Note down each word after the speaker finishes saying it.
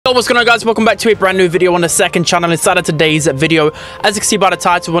Yo, what's going on, guys? Welcome back to a brand new video on the second channel. Inside of today's video, as you can see by the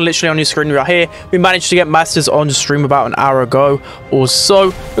title, we're literally on your screen right here. We managed to get Masters on stream about an hour ago or so.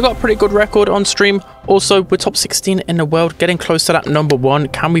 We got a pretty good record on stream. Also, we're top 16 in the world, getting close to that number 1.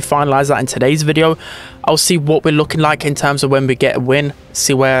 Can we finalize that in today's video? I'll see what we're looking like in terms of when we get a win,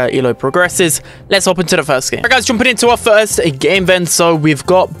 see where Elo progresses. Let's hop into the first game. Alright, guys, jumping into our first game then. So we've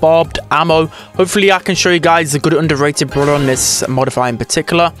got barbed ammo. Hopefully I can show you guys a good underrated brawler on this modifier in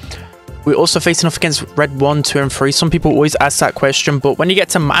particular. We're also facing off against red 1, 2 and 3. Some people always ask that question, but when you get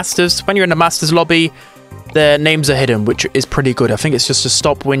to Masters, when you're in the Masters lobby, their names are hidden, which is pretty good. I think it's just to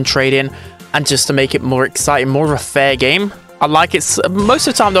stop win trading and just to make it more exciting, more of a fair game. I like it. Most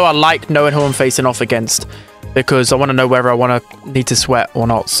of the time, though, I like knowing who I'm facing off against because I want to know whether I need to sweat or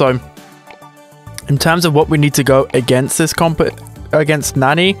not. So, in terms of what we need to go against this against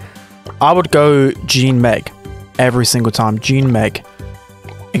Nani, I would go Jean Meg every single time. Jean Meg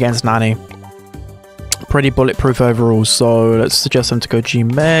against Nani. Pretty bulletproof overall. So, let's suggest them to go Jean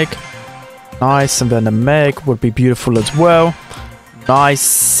Meg. Nice. And then the Meg would be beautiful as well.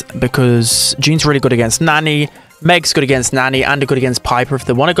 Nice, because Jean's really good against Nani, Meg's good against Nani, and good against Piper if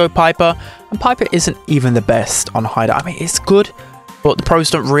they want to go Piper. And Piper isn't even the best on hideout. I mean, it's good, but the pros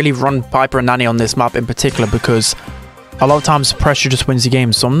don't really run Piper and Nani on this map in particular because a lot of times pressure just wins the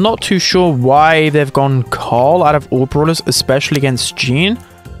game. So I'm not too sure why they've gone Carl out of all brawlers, especially against Jean.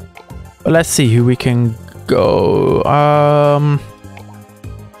 But let's see who we can go.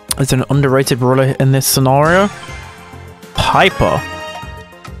 Is there an underrated brawler in this scenario? Piper.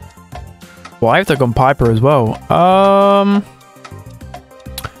 Why have they gone Piper as well? I'm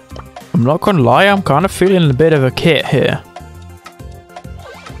not gonna lie, I'm kind of feeling a bit of a kit here.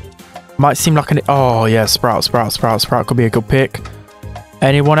 Might seem like an... Oh yeah, Sprout could be a good pick.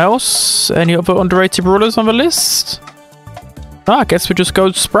 Anyone else? Any other underrated brawlers on the list? No, I guess we just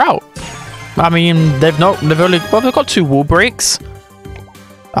go Sprout. I mean, they've got 2 wall breaks.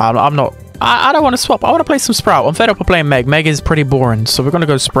 I don't want to swap. I want to play some Sprout. I'm fed up of playing Meg. Meg is pretty boring. So we're going to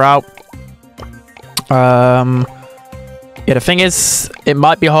go Sprout. Yeah, the thing is, it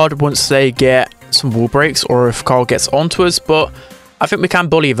might be hard once they get some wall breaks or if Carl gets onto us, but I think we can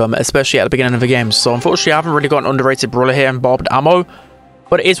bully them, especially at the beginning of the game. So unfortunately, I haven't really got an underrated brawler here in barbed ammo,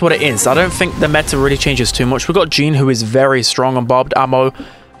 but it is what it is. I don't think the meta really changes too much. We've got Jean, who is very strong on barbed ammo.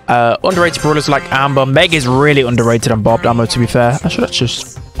 Underrated brawlers like Amber. Meg is really underrated on barbed ammo, to be fair. I should have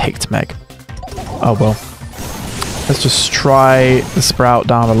just picked Meg. Oh well. Let's just try the Sprout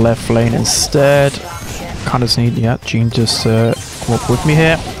down the left lane instead. Kind of just need, yeah, Jean just come up with me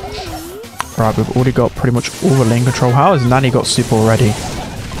here. Right, we've already got pretty much all the lane control. How has Nani got super already?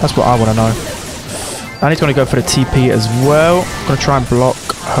 That's what I want to know. Nani's going to go for the TP as well. Going to try and block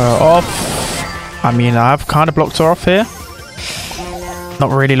her off. I mean, I have kind of blocked her off here. Not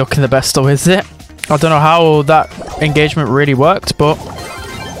really looking the best though, is it? I don't know how that engagement really worked, but...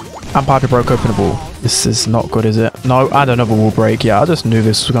 And Piper broke open the wall. This is not good, is it? No, and another wall break. Yeah, I just knew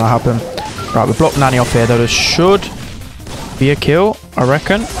this was going to happen. Right, we blocked Nani off here, though. There should be a kill, I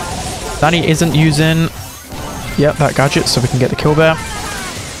reckon. Nani isn't using... Yep, that gadget, so we can get the kill there.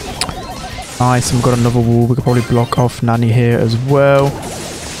 Nice, and we've got another wall. We could probably block off Nani here as well.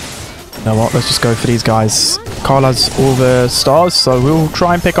 You know what? Let's just go for these guys. Carl has all the stars, so we'll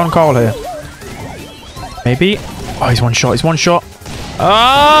try and pick on Carl here. Maybe. Oh, he's one shot. He's one shot.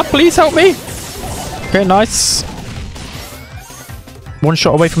 Ah, please help me. Okay, nice. One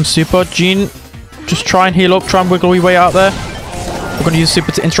shot away from super. Jean, just try and heal up. Try and wiggle your way out there. We're going to use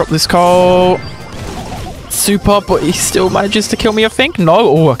super to interrupt this call. Super, but he still manages to kill me, I think. No.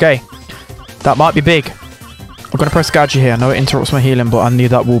 Oh, okay. That might be big. I'm going to press gadget here. I know it interrupts my healing, but I need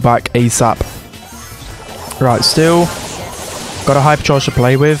that wall back ASAP. Right, still got a hypercharge to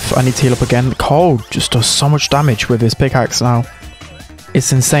play with. I need to heal up again. Cole just does so much damage with his pickaxe now.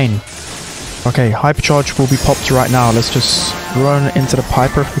 It's insane. Okay, hypercharge will be popped right now. Let's just run into the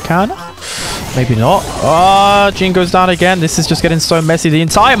Piper if we can. Maybe not. Ah, Jean goes down again. This is just getting so messy. The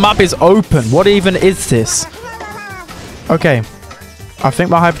entire map is open. What even is this? Okay. I think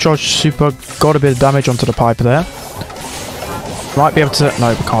my hypercharge super got a bit of damage onto the Piper there. Might be able to...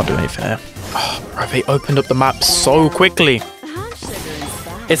 No, we can't do anything there. Oh, bro, they opened up the map so quickly.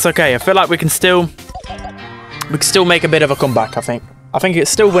 It's okay. I feel like we can still make a bit of a comeback, I think. I think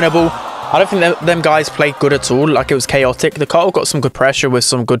it's still winnable. I don't think them guys played good at all. Like, it was chaotic. The Carl got some good pressure with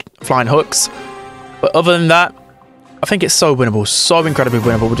some good flying hooks. But other than that, I think it's so winnable. So incredibly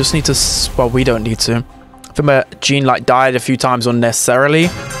winnable. We just need to... Well, we don't need to. I think my Jean, like, died a few times unnecessarily.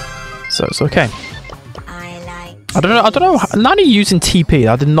 So it's okay. I don't know. Nani using TP.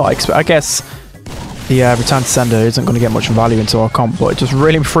 I did not expect... I guess the return to sender isn't going to get much value into our comp, but it just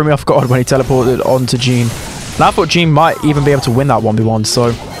really threw me off guard when he teleported onto Jean. And I thought Jean might even be able to win that 1v1,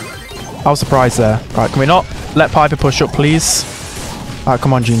 so I was surprised there. Right, can we not let Piper push up, please? Alright,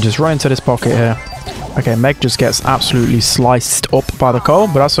 come on, Jean, just run into this pocket here. Okay, Meg just gets absolutely sliced up by the Cole,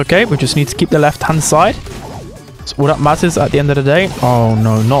 but that's okay. We just need to keep the left-hand side. That's all that matters at the end of the day. Oh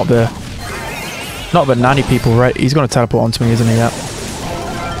no, not the nanny people, right? He's going to teleport onto me, isn't he? Yet?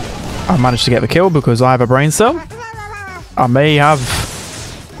 I managed to get the kill because I have a brain cell. I may have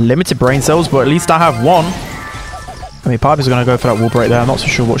limited brain cells, but at least I have one. I mean, Piper's going to go for that wall break there. I'm not so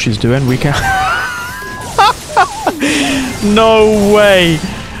sure what she's doing. We can... No way.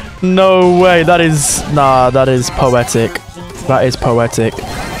 No way. That is... Nah, that is poetic. That is poetic.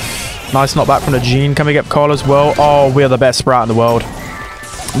 Nice knockback from the Jean. Can we get Carl as well? Oh, we're the best Sprout in the world.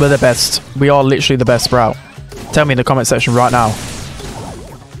 We're the best. We are literally the best Sprout. Tell me in the comment section right now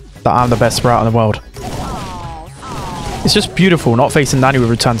that I'm the best Sprout in the world. It's just beautiful not facing Nanny with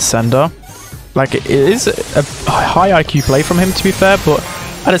return to sender. Like, it is a high IQ play from him, to be fair, but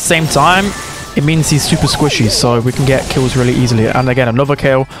at the same time, it means he's super squishy, so we can get kills really easily. And again, another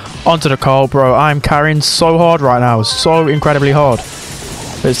kill onto the Carl. Bro, I'm carrying so hard right now. So incredibly hard.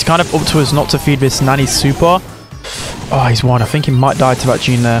 But it's kind of up to us not to feed this Nanny super. Oh, he's won. I think he might die to that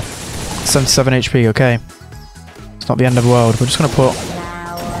Jean there. 77 HP, okay. It's not the end of the world. We're just going to put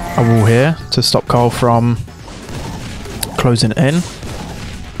a wall here to stop Carl from closing in. You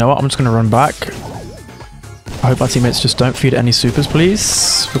know what? I'm just going to run back. I hope my teammates just don't feed any supers,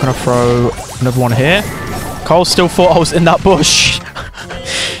 please. We're going to throw another one here. Carl still thought I was in that bush.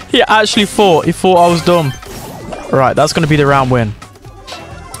 He actually thought. He thought I was dumb. Right, that's going to be the round win.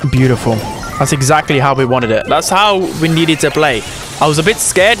 Beautiful. That's exactly how we wanted it. That's how we needed to play. I was a bit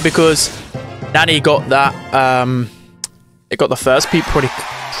scared because Nanny got that... it got the first peep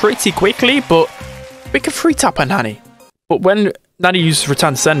pretty quickly, but we can 3-tap a Nanny. But when Nanny uses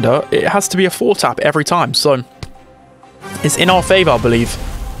return sender, it has to be a 4-tap every time. So it's in our favor, I believe.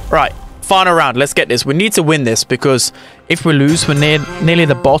 Right, final round. Let's get this. We need to win this because if we lose, we're nearly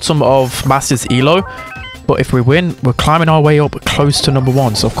the bottom of Masters Elo. But if we win, we're climbing our way up close to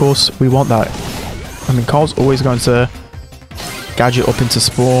 #1. So of course, we want that. I mean, Carl's always going to gadget up into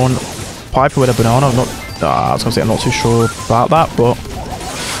spawn. Piper with a banana. I was going to say I'm not too sure about that, but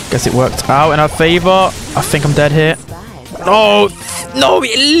guess it worked out in our favor. I think I'm dead here. No, no,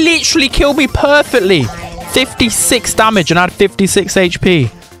 it literally killed me perfectly. 56 damage and I had 56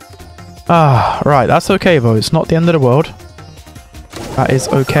 HP. Ah, right, that's okay though. It's not the end of the world. That is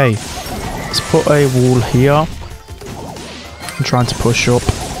okay. Let's put a wall here. I'm trying to push up.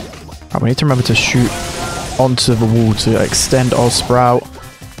 Right, we need to remember to shoot onto the wall to extend our Sprout.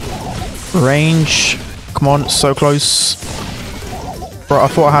 Range. Come on, so close. Bro, I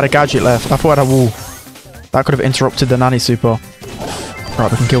thought I had a gadget left. I thought I had a wall. That could have interrupted the Nanny super.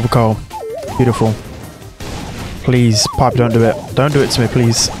 Right, we can kill the Carl. Beautiful. Please, Piper, don't do it. Don't do it to me,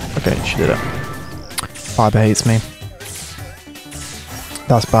 please. Okay, she did it. Piper hates me.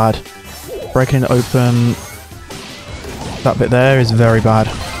 That's bad. Breaking it open. That bit there is very bad.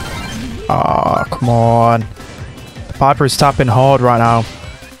 Ah, come on. Piper is tapping hard right now.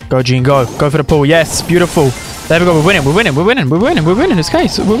 Go, Jean, go. Go for the pull. Yes, beautiful. There we go. We're winning. We're winning. We're winning. We're winning. We're winning this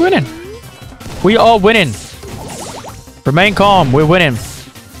case. We're winning. We are winning. Remain calm. We're winning.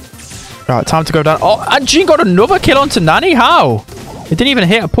 Right, time to go down. Oh, and Jean got another kill onto Nanny. How? It didn't even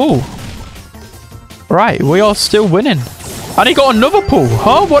hit a pull. Right, we are still winning. And he got another pull.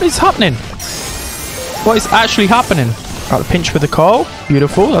 Huh? What is happening? What is actually happening? Right, the pinch with the Carl.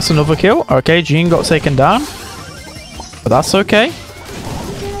 Beautiful. That's another kill. Okay, Jean got taken down. But that's okay.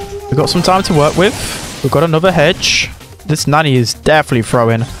 We've got some time to work with. We've got another hedge. This Nanny is definitely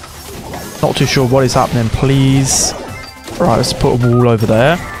throwing. Not too sure what is happening. Please. Right, let's put a wall over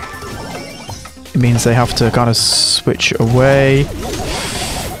there. It means they have to kind of switch away.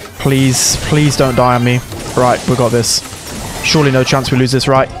 Please, please don't die on me. Right, we got this. Surely no chance we lose this,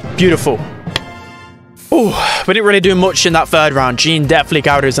 right? Beautiful. Oh, we didn't really do much in that third round. Jean definitely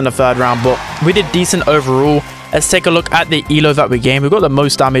carried us in the third round, but we did decent overall. Let's take a look at the elo that we gained. We got the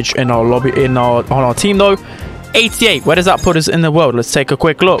most damage in our lobby on our team though. 88. Where does that put us in the world? Let's take a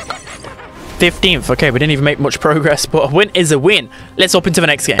quick look. 15th. Okay, we didn't even make much progress, but a win is a win. Let's hop into the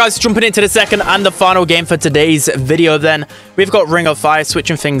next game. Guys, jumping into the second and the final game for today's video then. We've got Ring of Fire,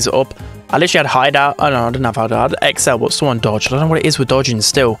 switching things up. I literally had Hideout. Oh no, I didn't have Hideout. I had XL, but still on Dodge. I don't know what it is with dodging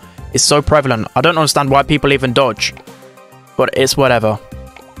still. It's so prevalent. I don't understand why people even dodge. But it's whatever.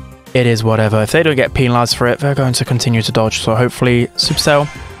 It is whatever. If they don't get penalized for it, they're going to continue to dodge. So hopefully, Supercell,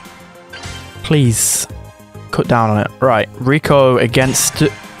 please cut down on it. Right, Rico against...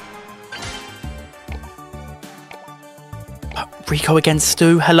 Rico against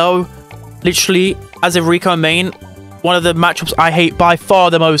Stu. Hello. Literally, as a Rico main, one of the matchups I hate by far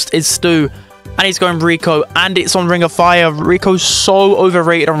the most is Stu. And he's going Rico, and it's on Ring of Fire. Rico's so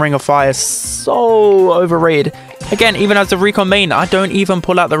overrated on Ring of Fire. So overrated. Again, even as a Rico main, I don't even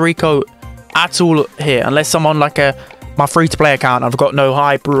pull out the Rico at all here. Unless I'm on like my free-to-play account. I've got no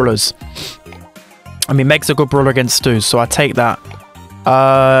high brawlers. I mean, Meg's a good brawler against Stu, so I take that.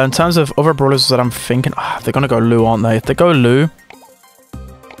 In terms of other brawlers that I'm thinking, they're going to go Lou, aren't they? If they go Lou,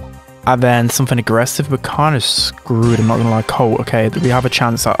 and then something aggressive, we're kind of screwed. I'm not going to lie. Colt, okay, we have a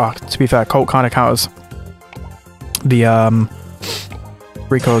chance. To be fair, Colt kind of counters the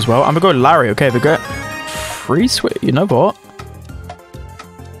Rico as well. I'm going to go Larry, okay, we get free switch. You know what?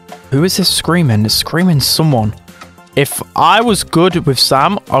 Who is this screaming? It's screaming someone. If I was good with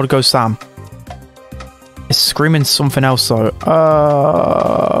Sam, I would go Sam. It's screaming something else though.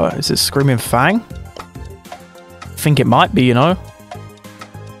 Is it screaming Fang? I think it might be, you know.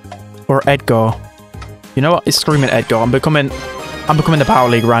 Or Edgar. You know what? It's screaming Edgar. I'm becoming the Power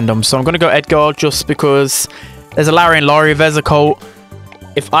League random. So I'm gonna go Edgar just because there's a Larry and Laurie, there's a Colt.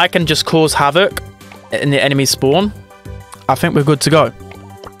 If I can just cause havoc in the enemy spawn, I think we're good to go.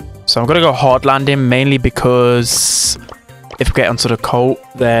 So I'm gonna go hard landing mainly because if we get onto the Colt,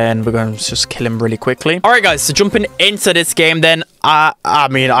 then we're going to just kill him really quickly. Alright guys, so jumping into this game then, I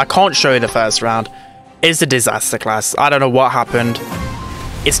mean, I can't show you the first round. It's a disaster class. I don't know what happened.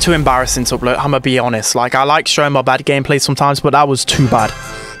 It's too embarrassing to upload. I'm going to be honest. Like, I like showing my bad gameplay sometimes, but that was too bad.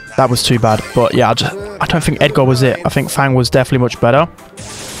 That was too bad. But yeah, I don't think Edgar was it. I think Fang was definitely much better.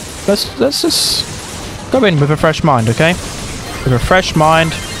 Let's just go in with a fresh mind, okay? With a fresh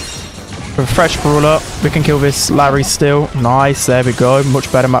mind. With a fresh brawler, we can kill this Larry still. Nice, there we go.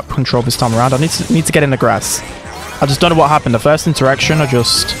 Much better map control this time around. I need to get in the grass. I just don't know what happened. The first interaction, I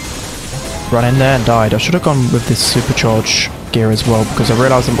just ran in there and died. I should have gone with this supercharge gear as well because I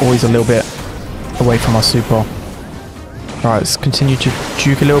realised I'm always a little bit away from my super. Alright, let's continue to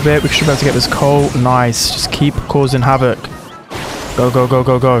juke a little bit. We should be able to get this Colt. Nice. Just keep causing havoc. Go, go, go,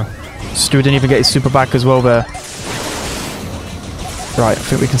 go, go. Stu didn't even get his super back as well there. Right, I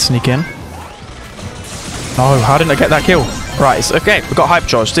think we can sneak in. Oh, how didn't I get that kill? Right, it's okay. We got hype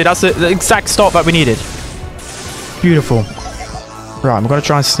charge. See, that's the exact stop that we needed. Beautiful. Right, I'm going to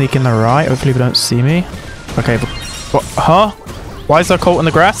try and sneak in the right. Hopefully they don't see me. Okay, but, what? Huh? Why is there a Colt in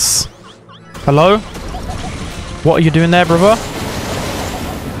the grass? Hello? What are you doing there, brother?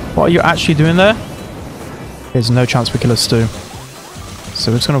 What are you actually doing there? There's no chance we kill a Stu. So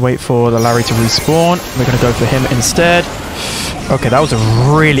we're just going to wait for the Larry to respawn. We're going to go for him instead. Okay, that was a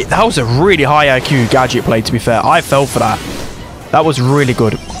really high IQ gadget play, to be fair. I fell for that. That was really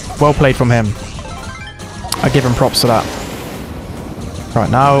good. Well played from him. I give him props to that. Right,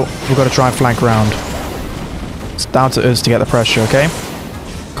 now we've got to try and flank round. It's down to us to get the pressure, okay?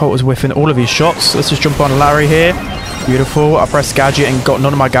 Colt is whiffing all of his shots. Let's just jump on Larry here. Beautiful. I pressed gadget and got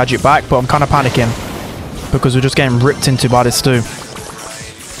none of my gadget back, but I'm kind of panicking because we're just getting ripped into by this Stu.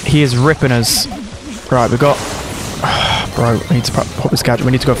 He is ripping us. Right, we got... Bro, we need to pop this gadget.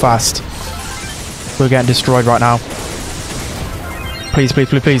 We need to go fast. We're getting destroyed right now. Please, please,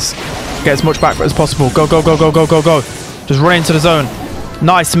 please, please. Get as much back as possible. Go, go, go, go, go, go, go. Just run into the zone.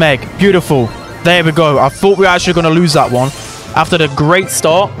 Nice, Meg. Beautiful. There we go. I thought we were actually going to lose that one. After the great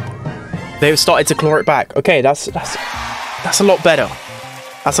start, they started to claw it back. Okay, that's a lot better.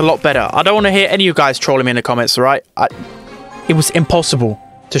 That's a lot better. I don't want to hear any of you guys trolling me in the comments, all right? It was impossible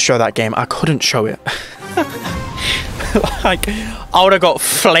to show that game. I couldn't show it. Like, I would have got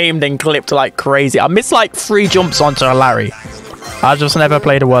flamed and clipped like crazy. I missed like 3 jumps onto a Larry. I just never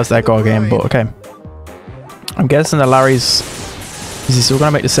played a worse Edgar game, but okay. I'm guessing the Larry's... Is he still going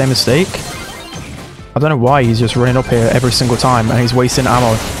to make the same mistake? I don't know why he's just running up here every single time and he's wasting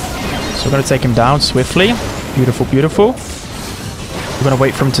ammo. So we're going to take him down swiftly. Beautiful, beautiful. We're going to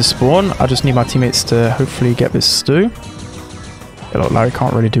wait for him to spawn. I just need my teammates to hopefully get this Stu. Yeah, look, Larry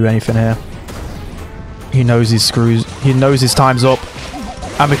can't really do anything here. He knows his screws. He knows his time's up.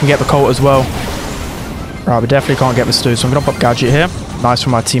 And we can get the Colt as well. Right, we definitely can't get the Stu. So I'm going to pop gadget here. Nice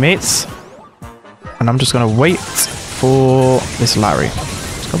for my teammates. And I'm just going to wait for this Larry.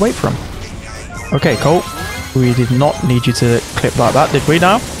 Just going to wait for him. Okay, Colt. We did not need you to clip like that, did we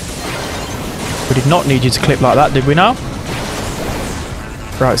now? We did not need you to clip like that, did we now?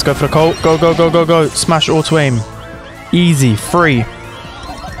 Right, let's go for the Colt. Go, go, go, go, go. Smash auto aim. Easy. Free.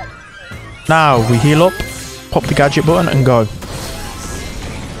 Now we heal up, pop the gadget button and go.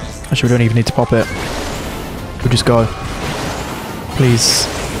 Actually, we don't even need to pop it. We'll just go. Please.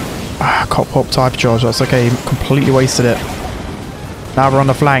 Can't pop type charge. That's okay. Completely wasted it. Now we're on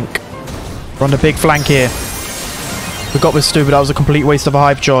the flank. We're on the big flank here. We got this stupid. That was a complete waste of a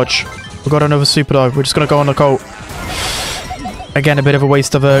hype charge. We got another super though. We're just going to go on the Colt. Again, a bit of a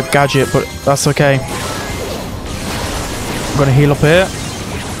waste of a gadget, but that's okay. I'm going to heal up here.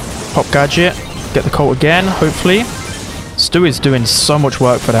 Pop gadget. Get the Colt again, hopefully. Stu is doing so much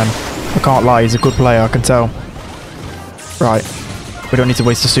work for them. I can't lie. He's a good player, I can tell. Right. We don't need to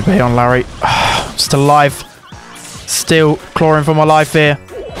waste a super here on Larry. Just alive. Still clawing for my life here.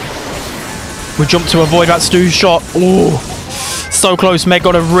 We jump to avoid that Stu's shot. Ooh. So close. Meg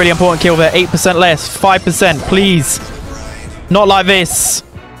got a really important kill there. 8% less. 5%. Please. Not like this.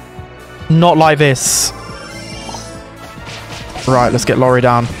 Not like this. Right. Let's get Laurie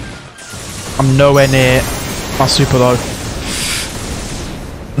down. I'm nowhere near my super though.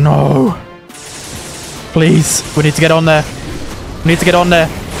 No. Please. We need to get on there. We need to get on there.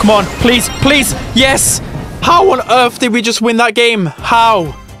 Come on. Please. Please. Yes. How on earth did we just win that game?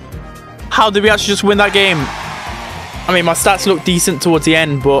 How? How did we actually just win that game? I mean, my stats look decent towards the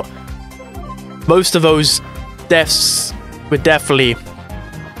end, but most of those deaths were definitely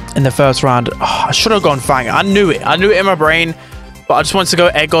in the first round. Oh, I should have gone Fang. I knew it. I knew it in my brain, but I just wanted to go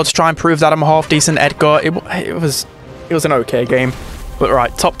Edgar to try and prove that I'm a half-decent Edgar. It was an okay game. But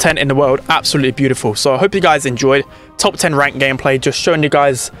right, top 10 in the world. Absolutely beautiful. So I hope you guys enjoyed. Top 10 ranked gameplay. Just showing you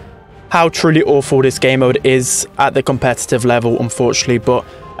guys how truly awful this game mode is at the competitive level, unfortunately. But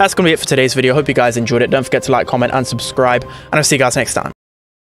that's going to be it for today's video. Hope you guys enjoyed it. Don't forget to like, comment, and subscribe. And I'll see you guys next time.